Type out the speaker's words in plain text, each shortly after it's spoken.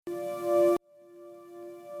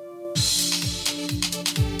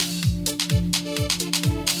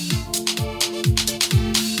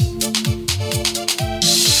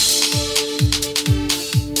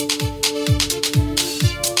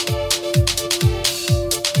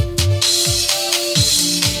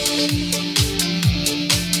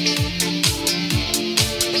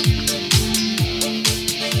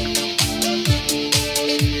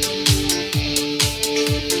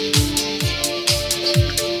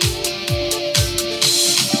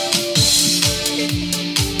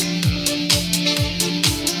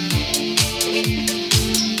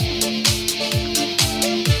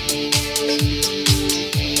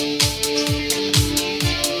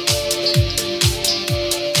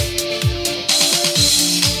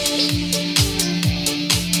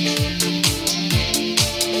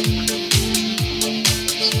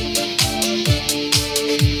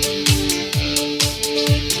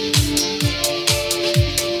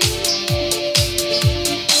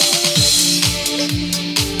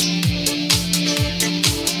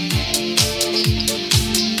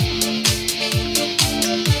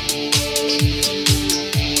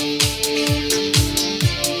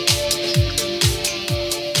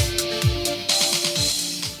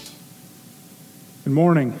Good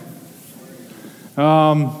morning.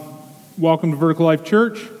 Welcome to Vertical Life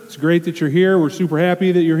Church. It's great that you're here. We're super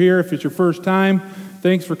happy that you're here. If it's your first time,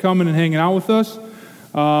 thanks for coming and hanging out with us.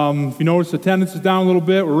 If you notice, attendance is down a little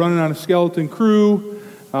bit. We're running on a skeleton crew.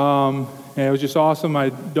 And it was just awesome. My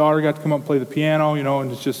daughter got to come up and play the piano,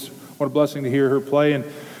 and it's just what a blessing to hear her play. And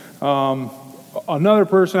another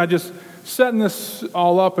person, setting this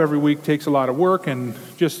all up every week takes a lot of work, and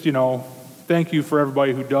just, thank you for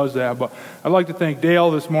everybody who does that. But I'd like to thank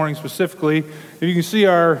Dale this morning specifically. If you can see,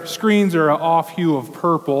 our screens are an off hue of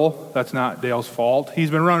purple. That's not Dale's fault.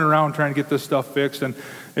 He's been running around trying to get this stuff fixed, and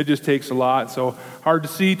it just takes a lot. So hard to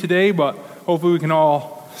see today, but hopefully we can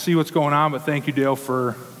all see what's going on. But thank you, Dale,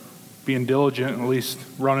 for being diligent and at least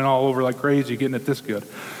running all over like crazy, getting it this good.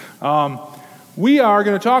 We are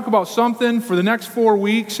going to talk about something for the next 4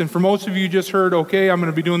 weeks, and for most of you just heard, okay, I'm going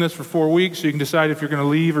to be doing this for 4 weeks, so you can decide if you're going to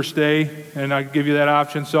leave or stay, and I give you that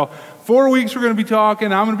option. So 4 weeks we're going to be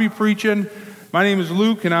talking. I'm going to be preaching. My name is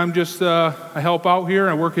Luke, and I'm just, I help out here.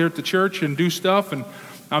 I work here at the church and do stuff, and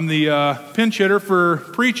I'm the pinch hitter for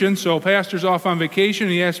preaching, so Pastor's off on vacation,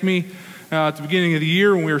 and he asked me at the beginning of the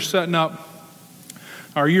year when we were setting up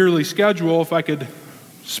our yearly schedule if I could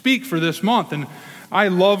speak for this month, and I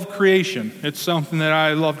love creation. It's something that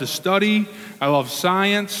I love to study. I love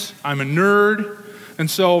science. I'm a nerd. And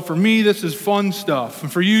so for me, this is fun stuff. And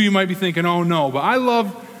for you, you might be thinking, oh no. But I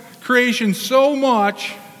love creation so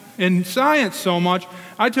much and science so much,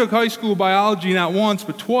 I took high school biology not once,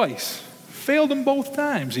 but twice. Failed them both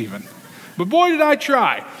times even. But boy, did I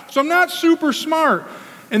try. So I'm not super smart.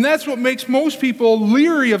 And that's what makes most people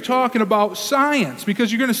leery of talking about science,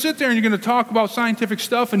 because you're going to sit there and you're going to talk about scientific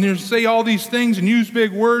stuff and you say all these things and use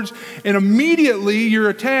big words, and immediately you're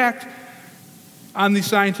attacked on the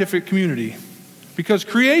scientific community. Because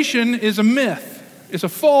creation is a myth. It's a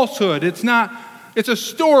falsehood. It's a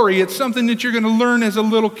story. It's something that you're going to learn as a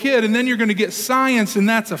little kid, and then you're going to get science, and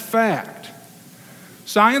that's a fact.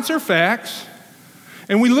 Science are facts.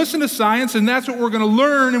 And we listen to science, and that's what we're going to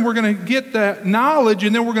learn, and we're going to get that knowledge,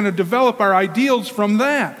 and then we're going to develop our ideals from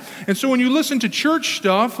that. And so when you listen to church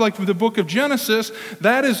stuff, like the book of Genesis,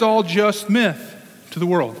 that is all just myth to the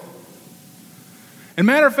world. And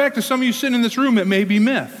matter of fact, to some of you sitting in this room, it may be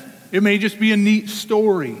myth. It may just be a neat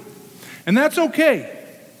story. And that's okay.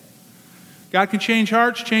 God can change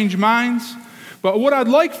hearts, change minds. But what I'd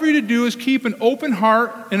like for you to do is keep an open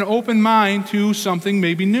heart and an open mind to something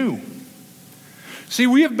maybe new. See,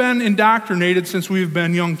 we have been indoctrinated since we've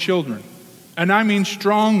been young children, and I mean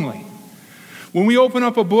strongly. When we open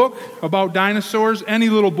up a book about dinosaurs, any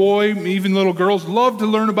little boy, even little girls, love to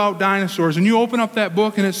learn about dinosaurs, and you open up that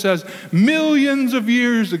book and it says, millions of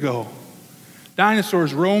years ago,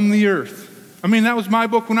 dinosaurs roamed the earth. I mean, that was my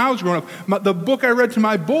book when I was growing up. The book I read to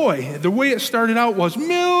my boy, the way it started out was,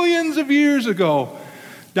 millions of years ago,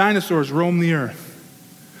 dinosaurs roamed the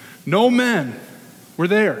earth. No men were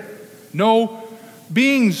there. No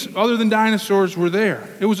beings other than dinosaurs were there.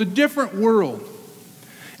 It was a different world.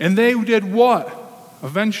 And they did what?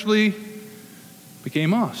 Eventually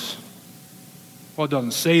became us. Well, it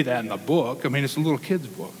doesn't say that in the book. I mean, it's a little kid's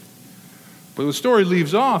book. But the story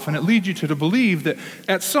leaves off, and it leads you to believe that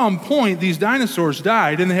at some point these dinosaurs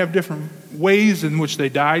died, and they have different ways in which they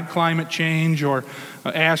died, climate change or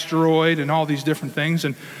asteroid and all these different things.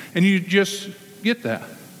 And you just get that.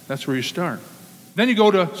 That's where you start. Then you go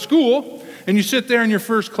to school, and you sit there in your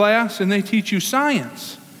first class, and they teach you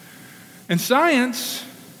science. And science,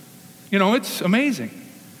 it's amazing.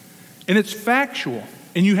 And it's factual.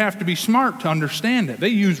 And you have to be smart to understand it. They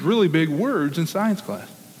use really big words in science class.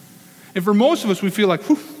 And for most of us, we feel like,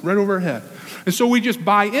 whew, right over our head. And so we just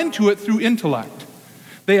buy into it through intellect.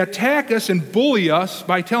 They attack us and bully us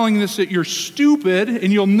by telling us that you're stupid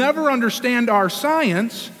and you'll never understand our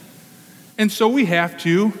science. And so we have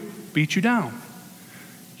to beat you down.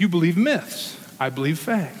 You believe myths. I believe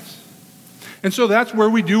facts. And so that's where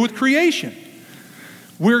we do with creation.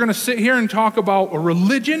 We're going to sit here and talk about a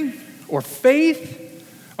religion or faith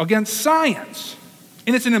against science.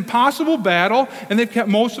 And it's an impossible battle, and they've kept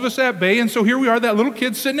most of us at bay. And so here we are, that little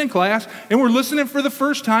kid sitting in class, and we're listening for the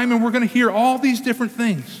first time, and we're going to hear all these different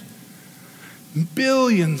things.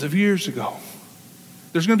 Billions of years ago.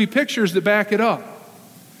 There's going to be pictures that back it up.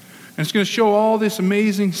 And it's going to show all this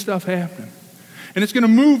amazing stuff happening. And it's going to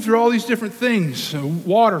move through all these different things.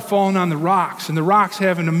 Water falling on the rocks, and the rocks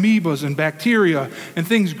having amoebas and bacteria and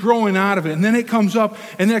things growing out of it. And then it comes up,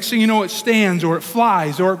 and next thing you know, it stands, or it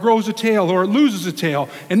flies, or it grows a tail, or it loses a tail.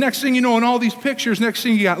 And next thing you know, in all these pictures, next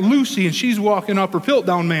thing you got Lucy, and she's walking up her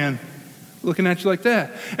Piltdown man, looking at you like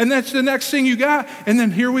that. And that's the next thing you got, and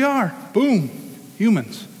then here we are. Boom,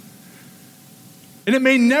 humans. And it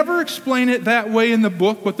may never explain it that way in the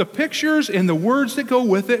book, but the pictures and the words that go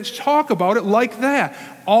with it talk about it like that,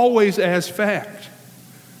 always as fact.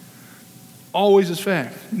 Always as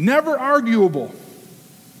fact. Never arguable.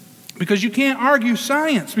 Because you can't argue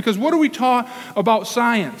science. Because what are we taught about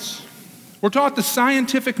science? We're taught the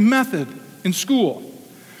scientific method in school,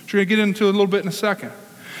 which we're going to get into a little bit in a second.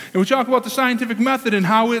 And we talk about the scientific method and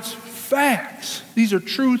how it's facts. These are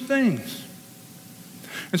true things.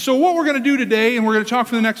 And so what we're going to do today, and we're going to talk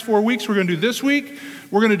for the next 4 weeks, we're going to do this week,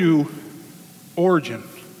 we're going to do origin,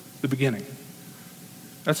 the beginning.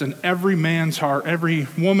 That's in every man's heart, every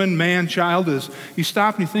woman, man, child is. You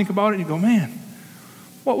stop and you think about it and you go, man,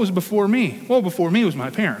 what was before me? Well, before me was my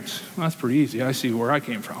parents. Well, that's pretty easy. I see where I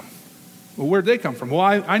came from. Well, where'd they come from? Well,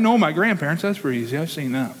 I know my grandparents. That's pretty easy. I've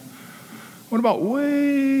seen them. What about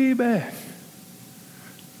way back?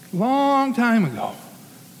 Long time ago.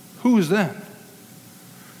 Who was then?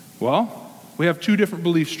 Well, we have two different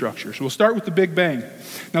belief structures. We'll start with the Big Bang.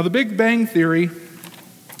 Now, the Big Bang Theory,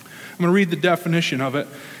 I'm going to read the definition of it,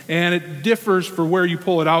 and it differs for where you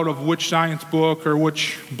pull it out of, which science book or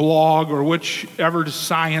which blog or whichever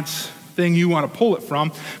science thing you want to pull it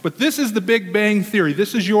from. But this is the Big Bang Theory.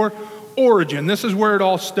 This is your origin. This is where it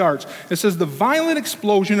all starts. It says the violent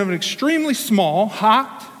explosion of an extremely small,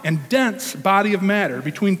 hot, and dense body of matter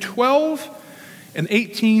between 12 and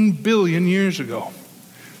 18 billion years ago.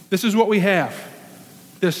 This is what we have.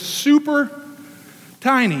 This super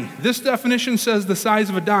tiny. This definition says the size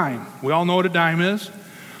of a dime. We all know what a dime is.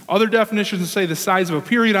 Other definitions say the size of a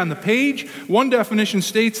period on the page. One definition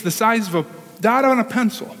states the size of a dot on a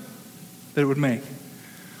pencil that it would make.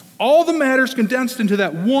 All the matter is condensed into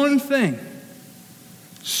that one thing.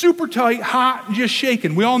 Super tight, hot, and just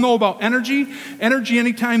shaken. We all know about energy. Energy,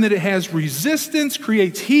 anytime that it has resistance,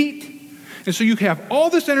 creates heat. And so you have all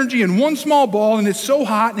this energy in one small ball, and it's so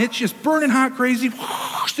hot, and it's just burning hot crazy,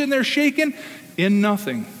 sitting there shaking in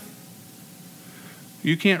nothing.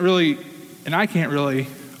 You can't really, and I can't really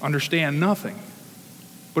understand nothing,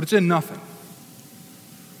 but it's in nothing.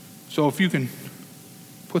 So if you can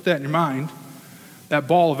put that in your mind, that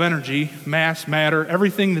ball of energy, mass, matter,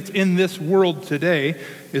 everything that's in this world today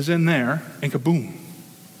is in there, and kaboom,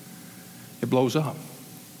 it blows up.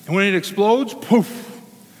 And when it explodes, poof,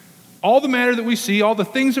 all the matter that we see, all the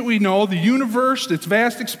things that we know, the universe, its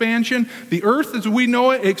vast expansion, the earth as we know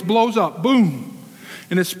it, it blows up, boom.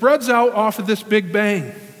 And it spreads out off of this Big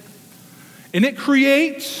Bang. And it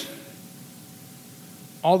creates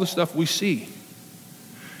all the stuff we see.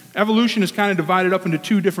 Evolution is kind of divided up into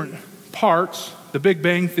two different parts, the Big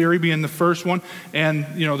Bang Theory being the first one, and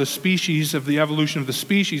the species of the evolution of the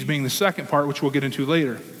species being the second part, which we'll get into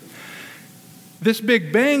later. This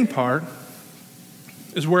Big Bang part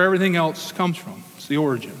is where everything else comes from. It's the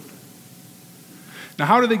origin. Now,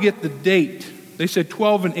 how do they get the date? They said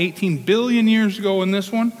 12 and 18 billion years ago in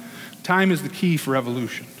this one. Time is the key for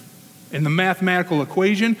evolution. In the mathematical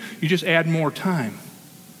equation, you just add more time.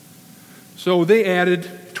 So they added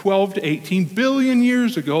 12 to 18 billion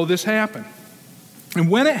years ago, this happened. And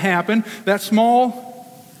when it happened, that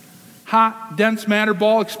small, hot, dense matter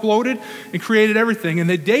ball exploded and created everything. And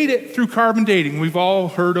they date it through carbon dating. We've all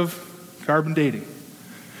heard of carbon dating.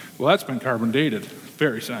 Well, that's been carbon dated.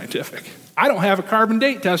 Very scientific. I don't have a carbon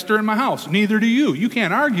date tester in my house. Neither do you. You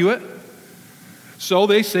can't argue it. So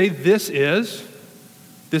they say this is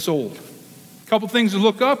this old. A couple things to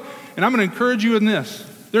look up, and I'm going to encourage you in this.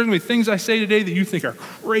 There's going to be things I say today that you think are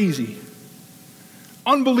crazy,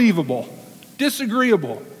 unbelievable,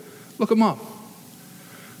 disagreeable. Look them up.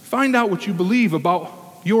 Find out what you believe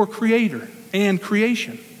about your Creator and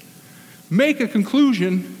creation. Make a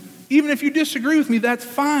conclusion. Even if you disagree with me, that's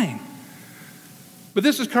fine. But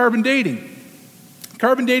this is carbon dating.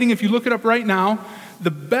 Carbon dating, if you look it up right now, the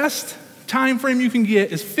best time frame you can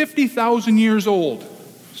get is 50,000 years old.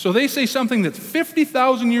 So they say something that's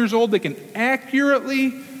 50,000 years old, they can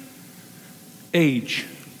accurately age.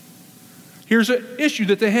 Here's an issue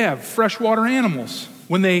that they have, freshwater animals.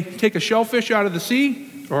 When they take a shellfish out of the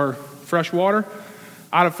sea, or fresh water,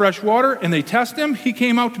 out of fresh water, and they test him, he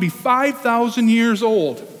came out to be 5,000 years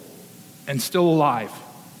old and still alive.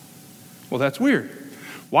 Well, that's weird.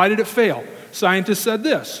 Why did it fail? Scientists said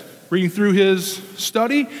this. Reading through his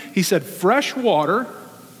study, he said fresh water,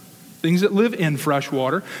 things that live in fresh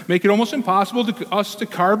water, make it almost impossible to us to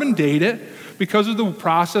carbon date it because of the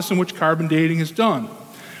process in which carbon dating is done.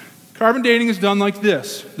 Carbon dating is done like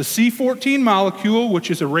this. The C14 molecule, which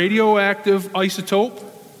is a radioactive isotope,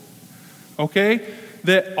 okay,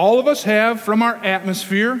 that all of us have from our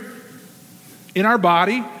atmosphere in our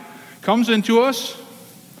body, comes into us,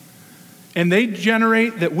 and they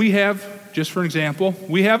generate that we have, just for example,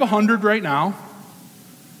 we have 100 right now,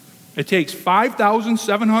 It takes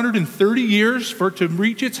 5,730 years for it to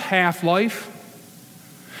reach its half-life.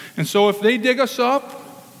 And so if they dig us up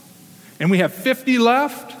and we have 50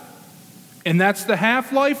 left, and that's the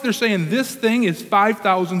half-life, they're saying this thing is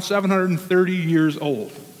 5,730 years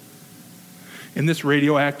old in this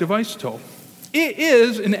radioactive isotope. It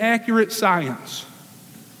is an accurate science.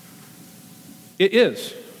 It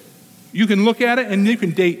is. You can look at it and you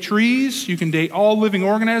can date trees, you can date all living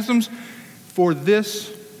organisms for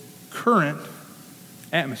this current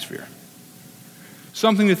atmosphere.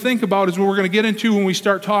 Something to think about is what we're going to get into when we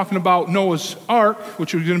start talking about Noah's Ark,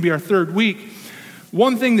 which is going to be our third week.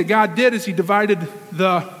 One thing that God did is he divided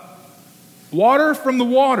the water from the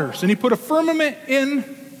waters, and he put a firmament in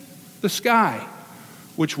the sky,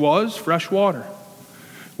 which was fresh water,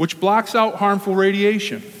 which blocks out harmful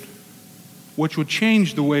radiation, which would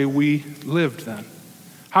change the way we lived then.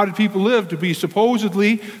 How did people live? To be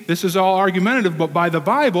supposedly, this is all argumentative, but by the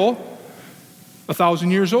Bible,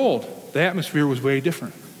 1,000 years old. The atmosphere was way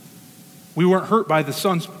different. We weren't hurt by the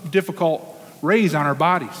sun's difficult rays on our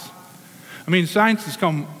bodies. I mean, science has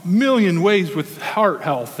come a million ways with heart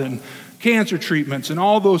health and cancer treatments and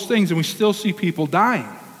all those things, and we still see people dying.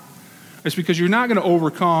 It's because you're not going to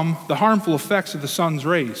overcome the harmful effects of the sun's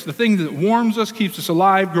rays. The thing that warms us, keeps us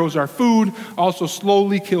alive, grows our food, also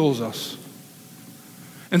slowly kills us.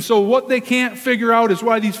 And so what they can't figure out is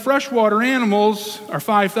why these freshwater animals are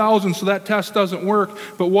 5,000, so that test doesn't work.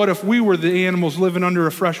 But what if we were the animals living under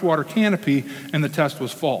a freshwater canopy and the test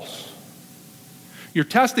was false? You're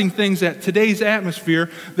testing things at today's atmosphere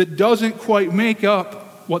that doesn't quite make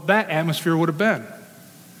up what that atmosphere would have been.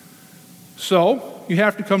 So you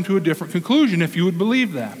have to come to a different conclusion if you would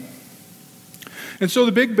believe that. And so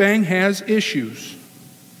the Big Bang has issues.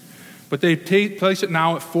 But they place it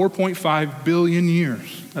now at 4.5 billion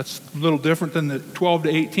years. That's a little different than the 12 to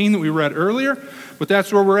 18 that we read earlier, but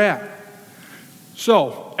that's where we're at.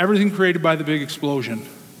 So, everything created by the big explosion.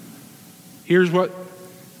 Here's what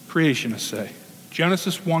creationists say.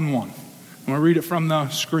 Genesis 1:1. I'm going to read it from the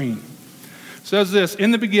screen. It says this,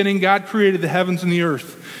 "In the beginning, God created the heavens and the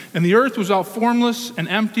earth. And the earth was all formless and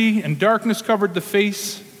empty, and darkness covered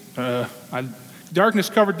the Darkness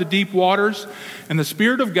covered the deep waters, and the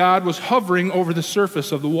Spirit of God was hovering over the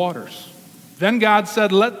surface of the waters. Then God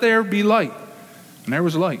said, 'Let there be light.' And there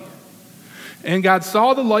was light. And God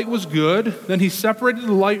saw the light was good. Then he separated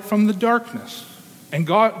the light from the darkness. And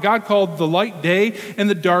God called the light day and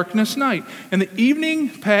the darkness night. And the evening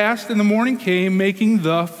passed and the morning came, making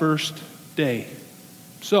the first day."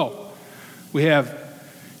 So, we have,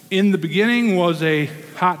 in the beginning was a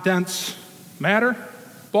hot, dense matter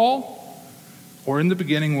ball, or in the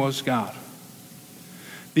beginning was God.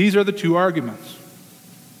 These are the two arguments.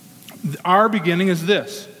 Our beginning is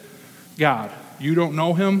this: God. You don't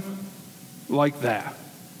know him like that,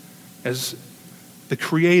 as the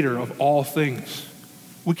creator of all things.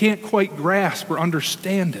 We can't quite grasp or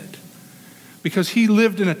understand it, because he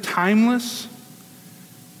lived in a timeless,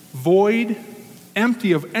 void,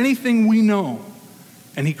 empty of anything we know,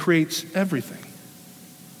 and he creates everything.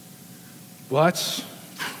 Well,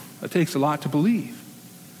 that takes a lot to believe.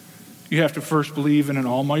 You have to first believe in an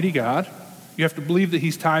almighty God. You have to believe that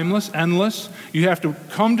he's timeless, endless. You have to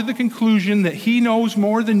come to the conclusion that he knows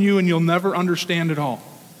more than you and you'll never understand it all.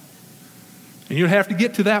 And you'd have to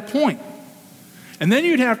get to that point. And then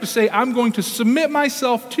you'd have to say, I'm going to submit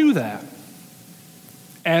myself to that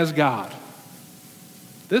as God.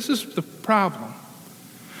 This is the problem.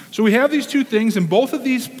 So we have these two things, and both of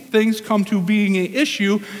these things come to being an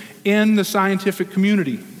issue in the scientific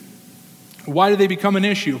community. Why do they become an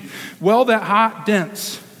issue? Well, that hot,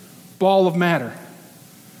 dense ball of matter,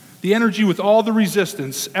 the energy with all the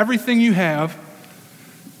resistance, everything you have,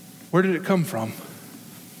 where did it come from?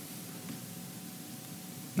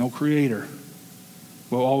 No creator.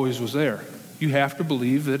 Well, always was there. You have to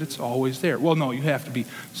believe that it's always there. Well, no, you have to be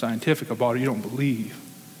scientific about it. You don't believe.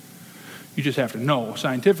 You just have to know.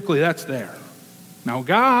 Scientifically, that's there. Now,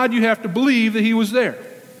 God, you have to believe that he was there.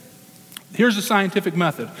 Here's the scientific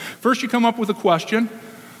method. First, you come up with a question.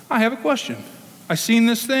 I have a question. I seen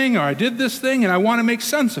this thing, or I did this thing, and I want to make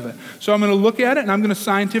sense of it. So I'm going to look at it, and I'm going to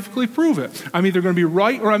scientifically prove it. I'm either going to be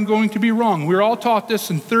right or I'm going to be wrong. We're all taught this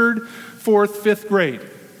in 3rd, 4th, 5th grade.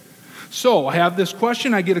 So I have this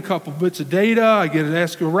question. I get a couple bits of data. I get to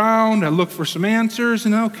ask around. I look for some answers,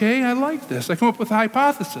 and okay, I like this. I come up with a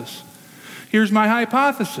hypothesis. Here's my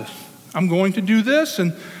hypothesis. I'm going to do this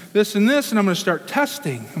and this and this, and I'm going to start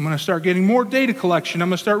testing. I'm going to start getting more data collection. I'm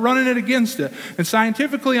going to start running it against it. And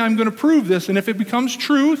scientifically, I'm going to prove this. And if it becomes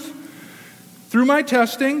truth through my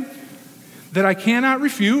testing that I cannot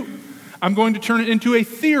refute, I'm going to turn it into a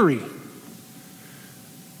theory.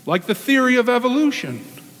 like the theory of evolution.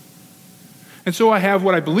 And so I have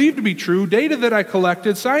what I believe to be true, data that I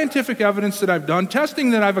collected, scientific evidence that I've done,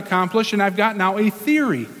 testing that I've accomplished, and I've got now a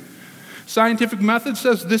theory. Scientific method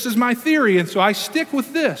says this is my theory, and so I stick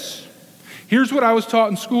with this. Here's what I was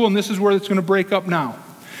taught in school, and this is where it's going to break up now.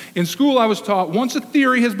 In school, I was taught once a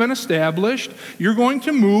theory has been established, you're going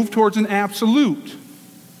to move towards an absolute,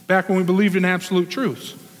 back when we believed in absolute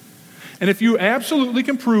truths. And if you absolutely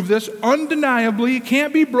can prove this, undeniably, it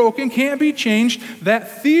can't be broken, can't be changed,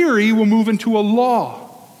 that theory will move into a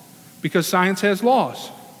law, because science has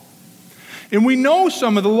laws. And we know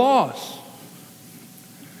some of the laws.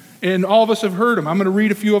 And all of us have heard them. I'm going to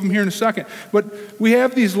read a few of them here in a second. But we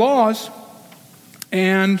have these laws,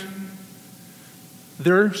 and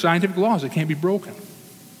they're scientific laws. They can't be broken.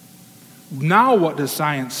 Now what does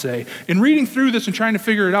science say? In reading through this and trying to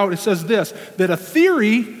figure it out, it says this, that a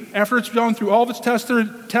theory, after it's gone through all of its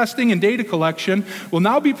testing and data collection, will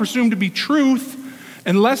now be presumed to be truth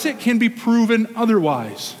unless it can be proven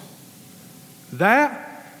otherwise.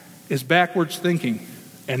 That is backwards thinking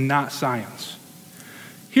and not science.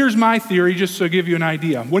 Here's my theory, just to give you an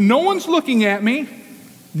idea. When no one's looking at me,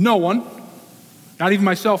 no one, not even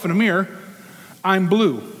myself in a mirror, I'm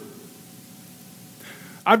blue.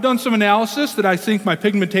 I've done some analysis that I think my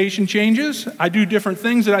pigmentation changes. I do different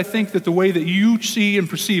things that I think that the way that you see and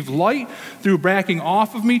perceive light through backing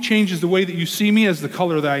off of me changes the way that you see me as the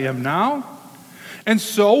color that I am now. And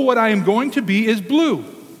so what I am going to be is blue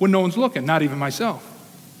when no one's looking, not even myself.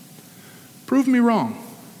 Prove me wrong.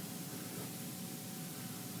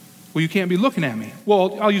 Well, you can't be looking at me.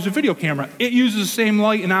 Well, I'll use a video camera. It uses the same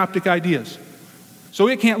light and optic ideas. So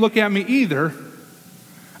it can't look at me either.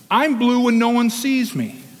 I'm blue when no one sees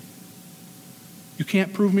me. You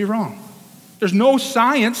can't prove me wrong. There's no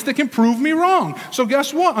science that can prove me wrong. So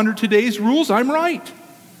guess what? Under today's rules, I'm right.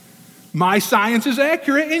 My science is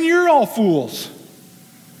accurate and you're all fools.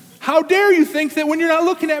 How dare you think that when you're not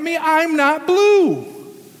looking at me, I'm not blue?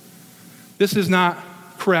 This is not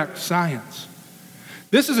correct science.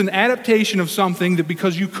 This is an adaptation of something that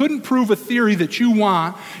because you couldn't prove a theory that you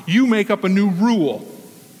want, you make up a new rule.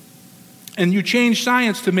 And you change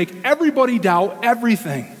science to make everybody doubt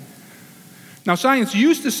everything. Now, science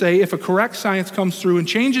used to say if a correct science comes through and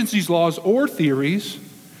changes these laws or theories,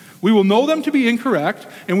 we will know them to be incorrect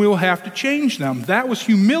and we will have to change them. That was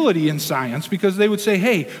humility in science because they would say,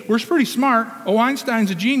 hey, we're pretty smart. Oh,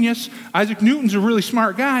 Einstein's a genius. Isaac Newton's a really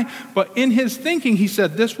smart guy. But in his thinking, he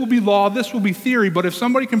said, this will be law, this will be theory, but if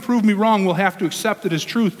somebody can prove me wrong, we'll have to accept it as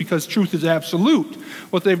truth because truth is absolute.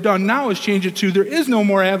 What they've done now is change it to there is no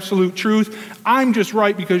more absolute truth. I'm just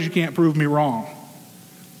right because you can't prove me wrong.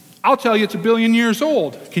 I'll tell you it's 1 billion years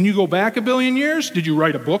old. Can you go back 1 billion years? Did you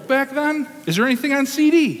write a book back then? Is there anything on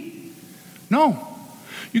CD? No.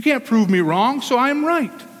 You can't prove me wrong, so I'm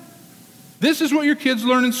right. This is what your kids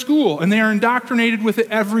learn in school, and they are indoctrinated with it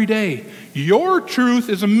every day. Your truth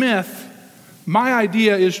is a myth. My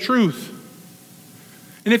idea is truth.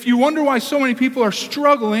 And if you wonder why so many people are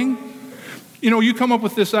struggling, you come up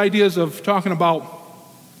with this ideas of talking about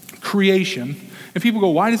creation, and people go,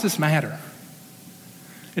 why does this matter?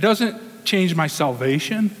 It doesn't change my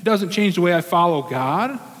salvation. It doesn't change the way I follow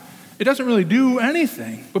God. It doesn't really do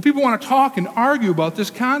anything. But people want to talk and argue about this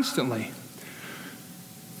constantly.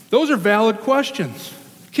 Those are valid questions.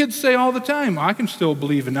 Kids say all the time, I can still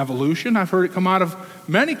believe in evolution. I've heard it come out of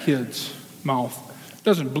many kids' mouth. It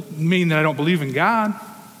doesn't mean that I don't believe in God.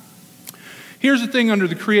 Here's the thing under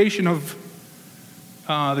the creation of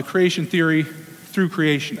the creation theory through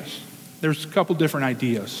creationists. There's a couple different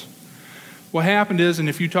ideas. What happened is, and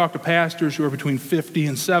if you talk to pastors who are between 50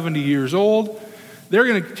 and 70 years old, they're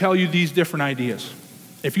going to tell you these different ideas.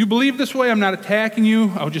 If you believe this way, I'm not attacking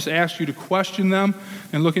you. I'll just ask you to question them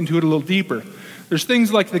and look into it a little deeper. There's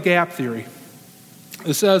things like the gap theory.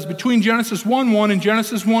 It says between Genesis 1:1 and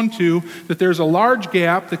Genesis 1:2 that there's a large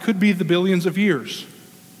gap that could be the billions of years.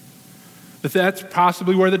 That's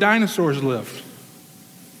possibly where the dinosaurs lived.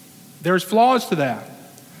 There's flaws to that.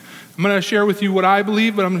 I'm going to share with you what I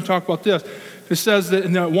believe, but I'm going to talk about this. It says that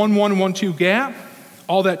in the 1:1 and 1:2 gap,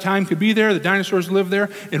 all that time could be there. The dinosaurs lived there.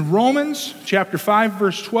 In Romans chapter 5,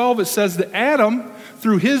 verse 12, it says that Adam,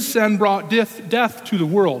 through his sin, brought death to the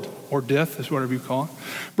world. Or death is whatever you call it.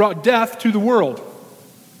 Brought death to the world.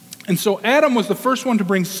 And so Adam was the first one to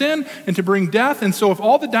bring sin and to bring death. And so if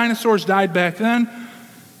all the dinosaurs died back then,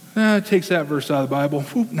 it takes that verse out of the Bible.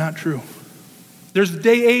 Not true. There's the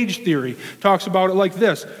day-age theory. Talks about it like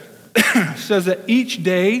this. It says that each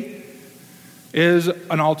day is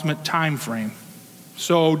an ultimate time frame.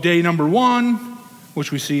 So day number 1,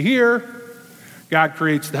 which we see here, God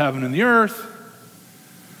creates the heaven and the earth.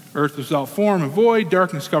 Earth is without form and void.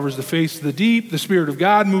 Darkness covers the face of the deep. The Spirit of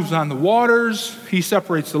God moves on the waters. He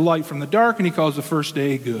separates the light from the dark, and he calls the first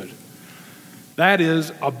day good. That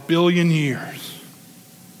is 1 billion years.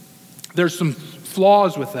 There's some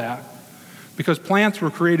flaws with that because plants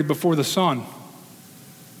were created before the sun.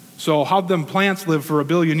 So how'd them plants live for 1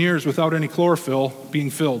 billion years without any chlorophyll being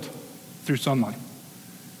filled through sunlight?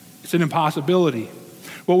 It's an impossibility.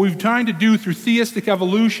 What we've tried to do through theistic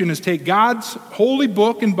evolution is take God's holy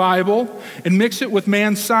book and Bible and mix it with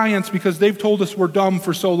man's science because they've told us we're dumb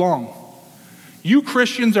for so long. You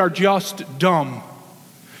Christians are just dumb.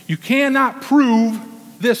 You cannot prove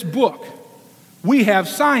this book. We have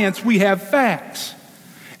science, we have facts.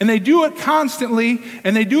 And they do it constantly,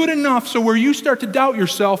 and they do it enough so where you start to doubt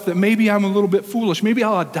yourself that maybe I'm a little bit foolish. Maybe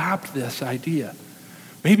I'll adopt this idea.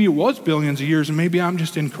 Maybe it was billions of years, and maybe I'm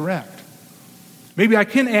just incorrect. Maybe I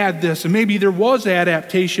can add this, and maybe there was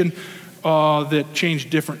adaptation that changed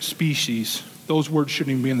different species. Those words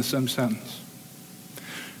shouldn't even be in the same sentence.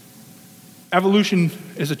 Evolution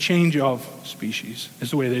is a change of species, is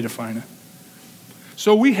the way they define it.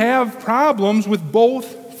 So we have problems with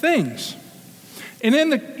both things. And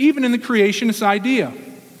even in the creationist idea.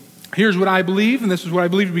 Here's what I believe, and this is what I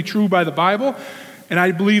believe to be true by the Bible. And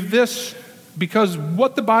I believe this because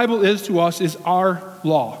what the Bible is to us is our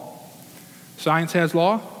law. Science has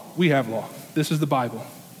law, we have law. This is the Bible.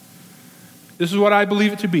 This is what I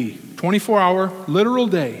believe it to be. 24-hour, literal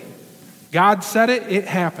day. God said it, it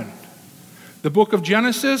happened. The book of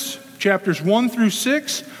Genesis, chapters 1 through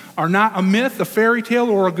 6, are not a myth, a fairy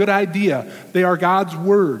tale, or a good idea. They are God's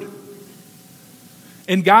word.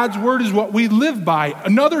 And God's word is what we live by.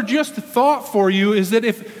 Another just thought for you is that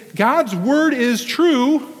if God's word is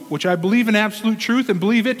true, which I believe in absolute truth and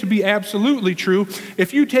believe it to be absolutely true,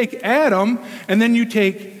 if you take Adam and then you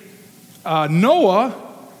take Noah,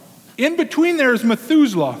 in between there is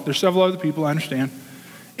Methuselah. There's several other people, I understand.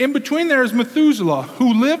 In between there is Methuselah,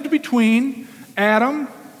 who lived between Adam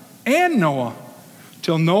and Noah,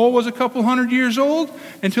 till Noah was a couple hundred years old,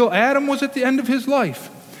 until Adam was at the end of his life.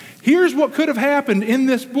 Here's what could have happened in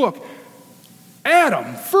this book.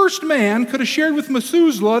 Adam, first man, could have shared with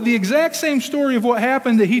Methuselah the exact same story of what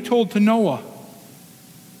happened that he told to Noah.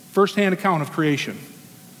 First-hand account of creation.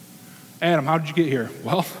 Adam, how did you get here?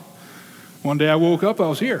 Well, one day I woke up, I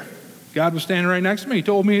was here. God was standing right next to me. He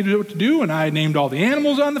told me what to do, and I named all the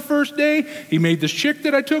animals on the first day. He made this chick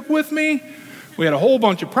that I took with me. We had a whole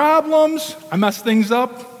bunch of problems. I messed things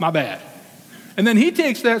up. My bad. And then he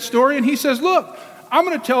takes that story and he says, look, I'm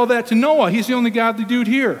going to tell that to Noah. He's the only godly dude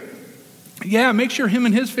here. Yeah, make sure him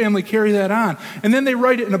and his family carry that on. And then they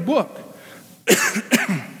write it in a book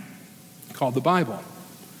called the Bible.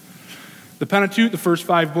 The Pentateuch, the first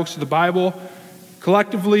 5 books of the Bible,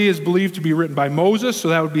 collectively is believed to be written by Moses, so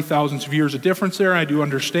that would be thousands of years of difference there, I do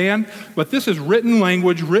understand. But this is written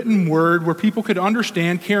language, written word, where people could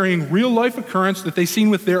understand carrying real-life occurrence that they've seen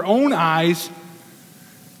with their own eyes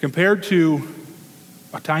compared to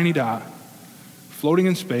a tiny dot floating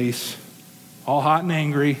in space, all hot and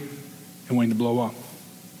angry, and waiting to blow up.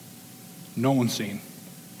 No one's seen.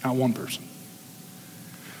 Not one person.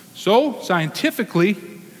 So, scientifically,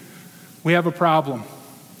 we have a problem.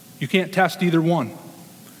 You can't test either one.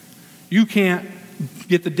 You can't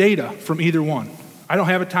get the data from either one. I don't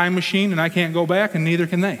have a time machine, and I can't go back, and neither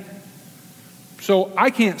can they. So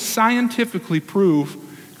I can't scientifically prove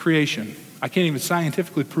creation. I can't even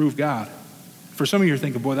scientifically prove God. For some of you, you're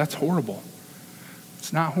thinking, boy, that's horrible.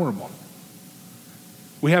 It's not horrible.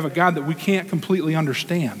 We have a God that we can't completely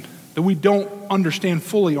understand, that we don't understand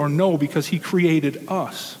fully or know because he created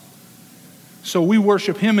us. So we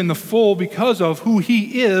worship him in the full because of who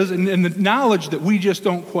he is and the knowledge that we just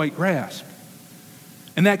don't quite grasp.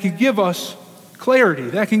 And that can give us clarity.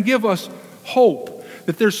 That can give us hope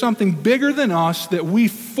that there's something bigger than us that we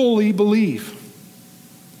fully believe.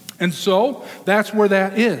 And so that's where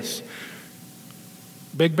that is.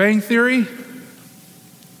 Big Bang Theory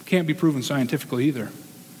can't be proven scientifically either.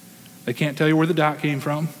 They can't tell you where the dot came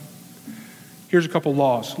from. Here's a couple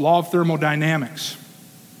laws. Law of thermodynamics.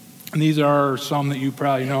 And these are some that you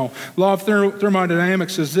probably know. Law of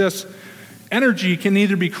thermodynamics says this: energy can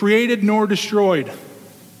neither be created nor destroyed.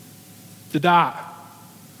 The dot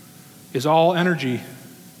is all energy.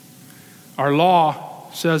 Our law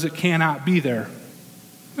says it cannot be there.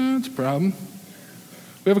 That's a problem.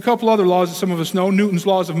 We have a couple other laws that some of us know. Newton's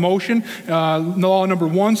laws of motion. Law number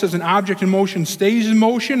 1 says an object in motion stays in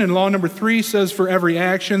motion. And law number 3 says for every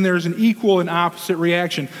action there's an equal and opposite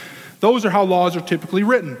reaction. Those are how laws are typically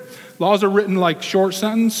written. Laws are written like short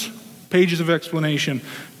sentence, pages of explanation.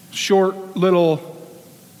 Short little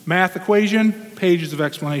math equation, pages of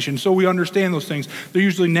explanation, so we understand those things. They're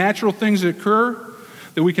usually natural things that occur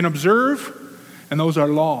that we can observe, and those are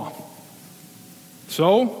law.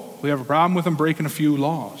 So we have a problem with them breaking a few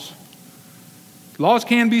laws. Laws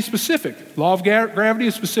can be specific. Law of gravity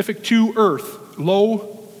is specific to Earth,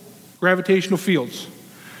 low gravitational fields.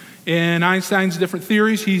 In Einstein's different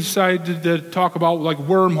theories, he decided to talk about like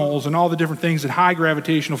wormholes and all the different things at high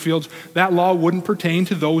gravitational fields. That law wouldn't pertain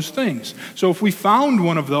to those things. So if we found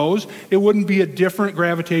one of those, it wouldn't be a different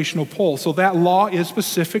gravitational pull. So that law is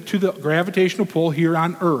specific to the gravitational pull here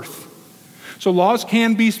on Earth. So laws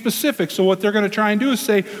can be specific. So what they're going to try and do is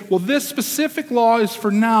say, well, this specific law is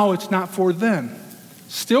for now, it's not for then.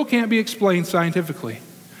 Still can't be explained scientifically.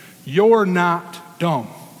 You're not dumb.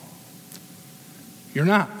 You're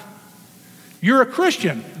not. You're a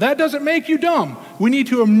Christian. That doesn't make you dumb. We need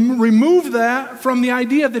to remove that from the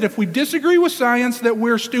idea that if we disagree with science, that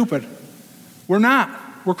we're stupid. We're not.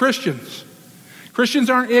 We're Christians.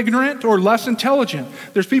 Christians aren't ignorant or less intelligent.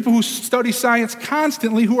 There's people who study science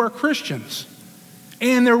constantly who are Christians.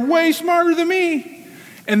 And they're way smarter than me.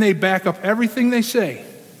 And they back up everything they say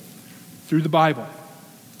through the Bible.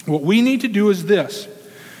 What we need to do is this.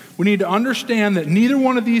 We need to understand that neither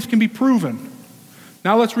one of these can be proven.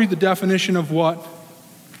 Now let's read the definition of what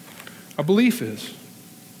a belief is.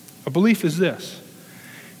 A belief is this: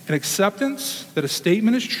 an acceptance that a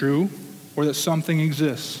statement is true or that something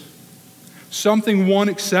exists. Something one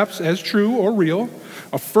accepts as true or real,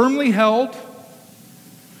 a firmly held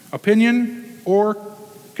opinion or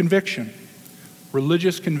conviction,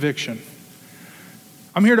 religious conviction.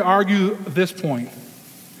 I'm here to argue this point.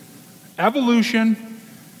 Evolution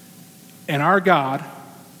and our God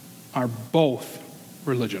are both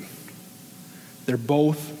religion. They're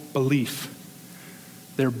both belief.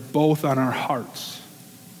 They're both on our hearts.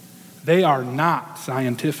 They are not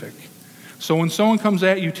scientific. So when someone comes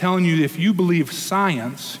at you telling you if you believe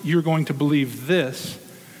science, you're going to believe this,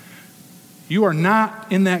 you are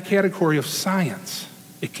not in that category of science.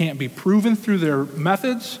 It can't be proven through their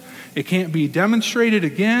methods. It can't be demonstrated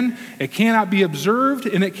again. It cannot be observed,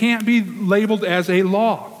 and it can't be labeled as a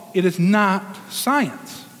law. It is not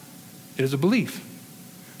science. It is a belief.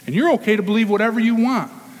 And you're okay to believe whatever you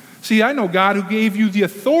want. See, I know God who gave you the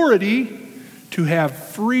authority to have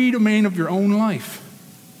free domain of your own life.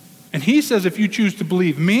 And he says if you choose to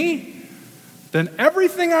believe me, then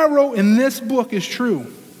everything I wrote in this book is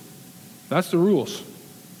true. That's the rules.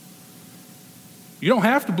 You don't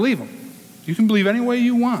have to believe them. You can believe any way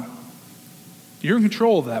you want. You're in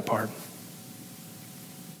control of that part.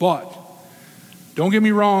 But don't get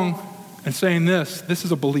me wrong in saying this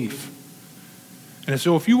is a belief. And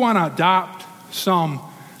so if you want to adopt some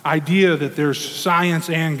idea that there's science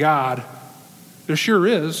and God, there sure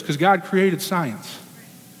is, because God created science.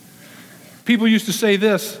 People used to say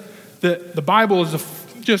this, that the Bible is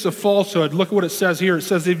just a falsehood. Look at what it says here. It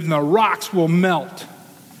says even the rocks will melt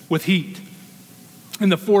with heat. In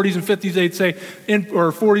the 40s and 50s, they'd say,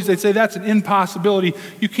 or 40s, they'd say that's an impossibility.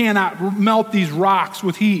 You cannot melt these rocks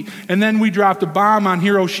with heat. And then we dropped a bomb on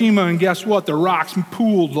Hiroshima, and guess what? The rocks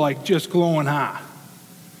pooled like just glowing hot.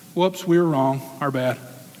 Whoops, we were wrong. Our bad.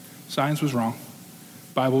 Science was wrong.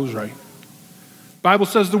 Bible was right. Bible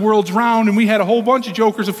says the world's round, and we had a whole bunch of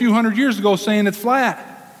jokers a few hundred years ago saying it's flat.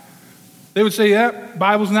 They would say, yeah,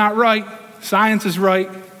 Bible's not right. Science is right.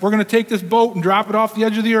 We're going to take this boat and drop it off the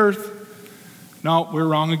edge of the earth. No, we're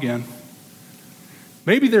wrong again.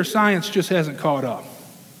 Maybe their science just hasn't caught up.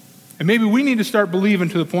 And maybe we need to start believing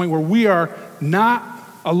to the point where we are not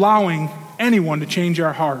allowing anyone to change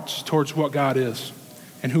our hearts towards what God is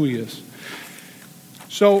and who he is.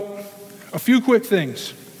 So, a few quick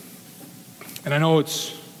things. And I know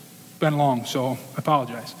it's been long, so I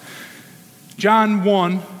apologize. John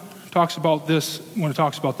 1 talks about this when it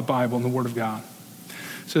talks about the Bible and the Word of God.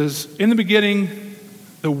 It says, in the beginning,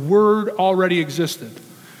 the Word already existed.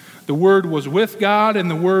 The Word was with God,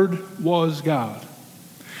 and the Word was God.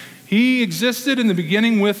 He existed in the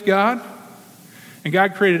beginning with God, and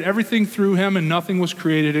God created everything through him, and nothing was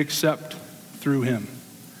created except through him.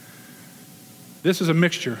 This is a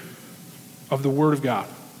mixture of the Word of God.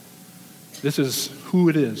 This is who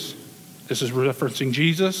it is. This is referencing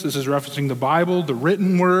Jesus. This is referencing the Bible, the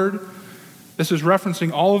written Word. This is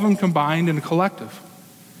referencing all of them combined in a collective.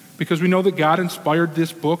 Because we know that God inspired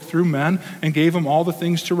this book through men and gave them all the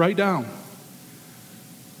things to write down.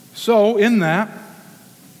 So, in that,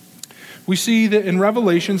 we see that in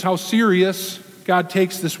Revelations how serious God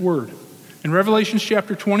takes this word. In Revelations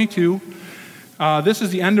chapter 22, This is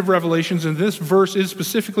the end of Revelations, and this verse is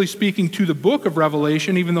specifically speaking to the book of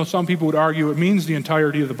Revelation, even though some people would argue it means the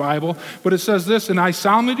entirety of the Bible. But it says this, "And I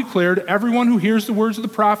solemnly declare to everyone who hears the words of the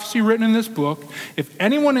prophecy written in this book, if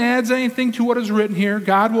anyone adds anything to what is written here,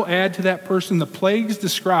 God will add to that person the plagues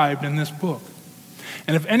described in this book.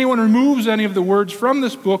 And if anyone removes any of the words from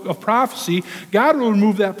this book of prophecy, God will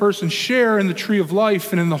remove that person's share in the tree of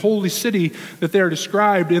life and in the holy city that they are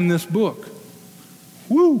described in this book."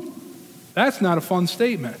 Woo! That's not a fun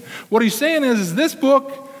statement. What he's saying is this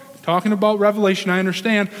book, talking about Revelation, I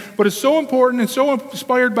understand, but it's so important and so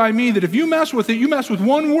inspired by me that if you mess with it, you mess with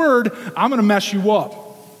one word, I'm going to mess you up.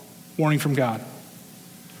 Warning from God.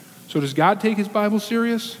 So does God take his Bible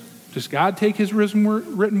serious? Does God take his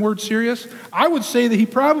written word serious? I would say that he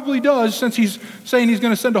probably does, since he's saying he's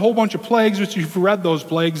going to send a whole bunch of plagues, which you've read those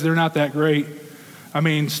plagues, they're not that great. I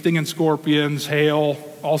mean, stinging scorpions, hail,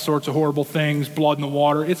 all sorts of horrible things, blood in the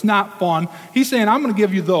water. It's not fun. He's saying, I'm going to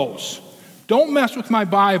give you those. Don't mess with my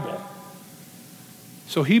Bible.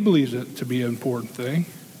 So he believes it to be an important thing.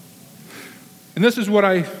 And this is what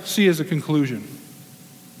I see as a conclusion.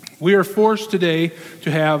 We are forced today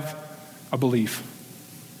to have a belief.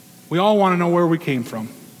 We all want to know where we came from.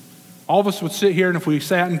 All of us would sit here, and if we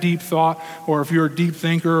sat in deep thought, or if you're a deep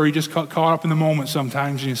thinker, or you just got caught up in the moment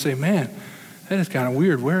sometimes, and you say, man, that is kind of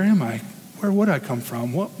weird. Where am I? Where would I come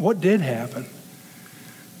from? What did happen?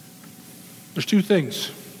 There's two things.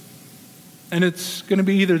 And it's going to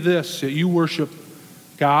be either this, that you worship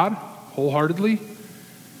God wholeheartedly,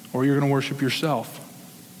 or you're going to worship yourself.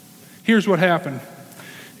 Here's what happened.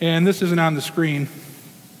 And this isn't on the screen.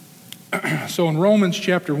 So in Romans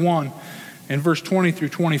chapter 1, in verse 20 through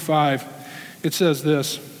 25, it says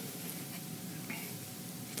this.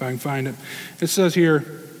 If I can find it. It says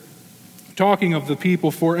here, talking of the people,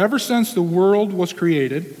 "For ever since the world was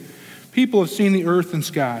created, people have seen the earth and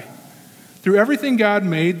sky. Through everything God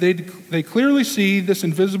made, they clearly see this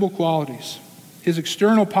invisible qualities, his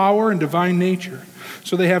external power and divine nature.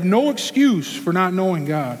 So they have no excuse for not knowing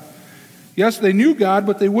God. Yes, they knew God,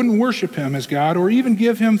 but they wouldn't worship him as God or even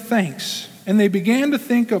give him thanks. And they began to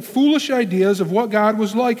think of foolish ideas of what God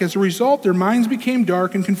was like. As a result, their minds became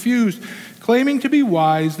dark and confused. Claiming to be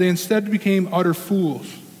wise, they instead became utter fools.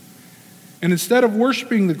 And instead of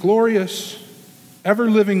worshiping the glorious,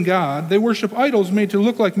 ever-living God, they worship idols made to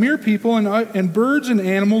look like mere people and birds and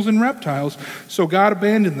animals and reptiles. So God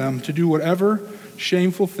abandoned them to do whatever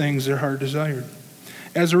shameful things their heart desired.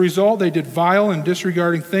 As a result, they did vile and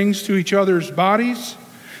disregarding things to each other's bodies.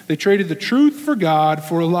 They traded the truth for God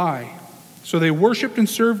for a lie. So they worshiped and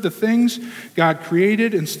served the things God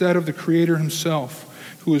created instead of the Creator himself,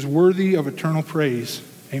 who is worthy of eternal praise.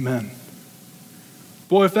 Amen."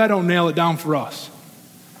 Boy, if that don't nail it down for us.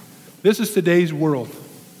 This is today's world.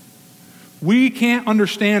 We can't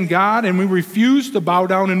understand God, and we refuse to bow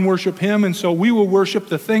down and worship him, and so we will worship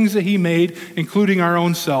the things that he made, including our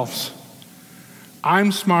own selves.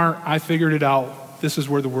 I'm smart. I figured it out. This is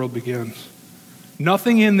where the world begins.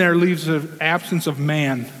 Nothing in there leaves the absence of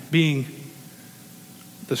man being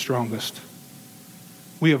the strongest.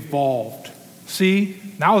 We evolved. See,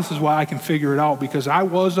 now this is why I can figure it out, because I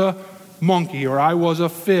was a monkey, or I was a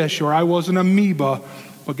fish, or I was an amoeba.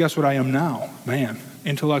 But guess what I am now? Man,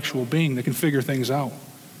 intellectual being that can figure things out.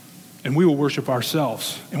 And we will worship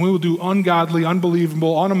ourselves. And we will do ungodly,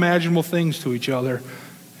 unbelievable, unimaginable things to each other.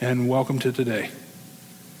 And welcome to today.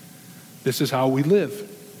 This is how we live.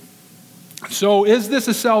 So is this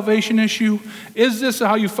a salvation issue? Is this a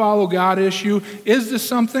how you follow God issue? Is this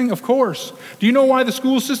something? Of course. Do you know why the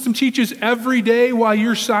school system teaches every day why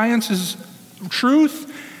your science is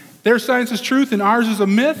truth? Their science is truth and ours is a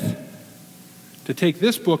myth? To take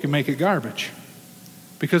this book and make it garbage.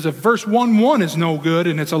 Because if verse 1:1 is no good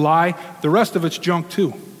and it's a lie, the rest of it's junk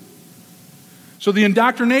too. So the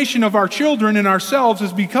indoctrination of our children and ourselves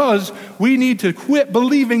is because we need to quit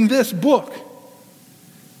believing this book.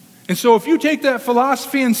 And so if you take that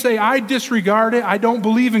philosophy and say, I disregard it, I don't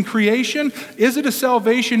believe in creation, is it a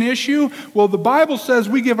salvation issue? Well, the Bible says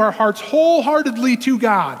we give our hearts wholeheartedly to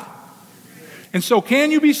God. And so can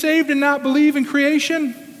you be saved and not believe in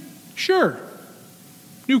creation? Sure.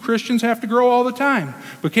 New Christians have to grow all the time.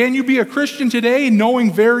 But can you be a Christian today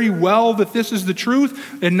knowing very well that this is the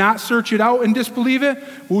truth and not search it out and disbelieve it?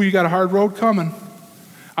 Ooh, you got a hard road coming.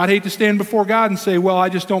 I'd hate to stand before God and say, well, I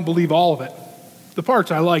just don't believe all of it. The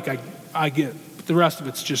parts I like, I get. But the rest of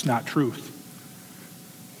it's just not truth.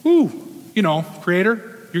 Ooh,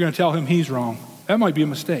 Creator, you're going to tell him he's wrong. That might be a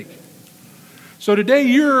mistake. So today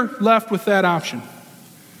you're left with that option.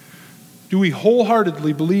 Do we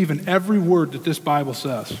wholeheartedly believe in every word that this Bible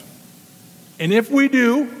says? And if we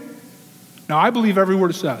do, now I believe every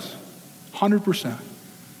word it says, 100%.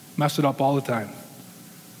 Mess it up all the time.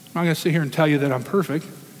 I'm not going to sit here and tell you that I'm perfect,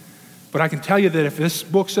 but I can tell you that if this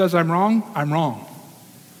book says I'm wrong, I'm wrong.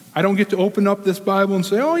 I don't get to open up this Bible and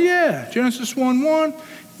say, oh yeah, Genesis 1:1,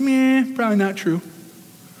 meh, probably not true.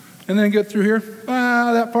 And then get through here,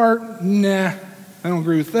 that part, nah, I don't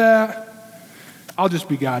agree with that. I'll just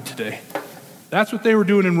be God today. That's what they were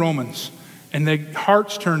doing in Romans. And their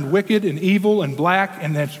hearts turned wicked and evil and black,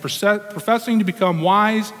 and they're professing to become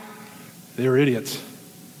wise. They're idiots.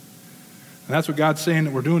 And that's what God's saying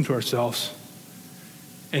that we're doing to ourselves.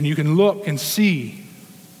 And you can look and see,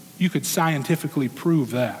 you could scientifically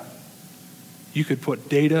prove that. You could put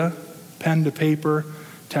data, pen to paper,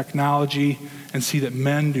 technology, and see that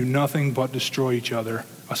men do nothing but destroy each other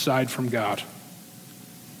aside from God.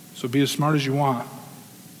 So be as smart as you want.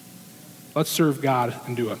 Let's serve God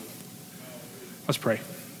and do it. Let's pray.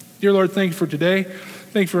 Dear Lord, thank you for today.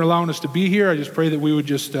 Thank you for allowing us to be here. I just pray that we would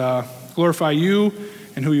just glorify you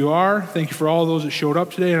and who you are. Thank you for all those that showed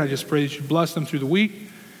up today, and I just pray that you bless them through the week.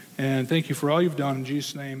 And thank you for all you've done. In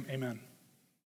Jesus' name, amen.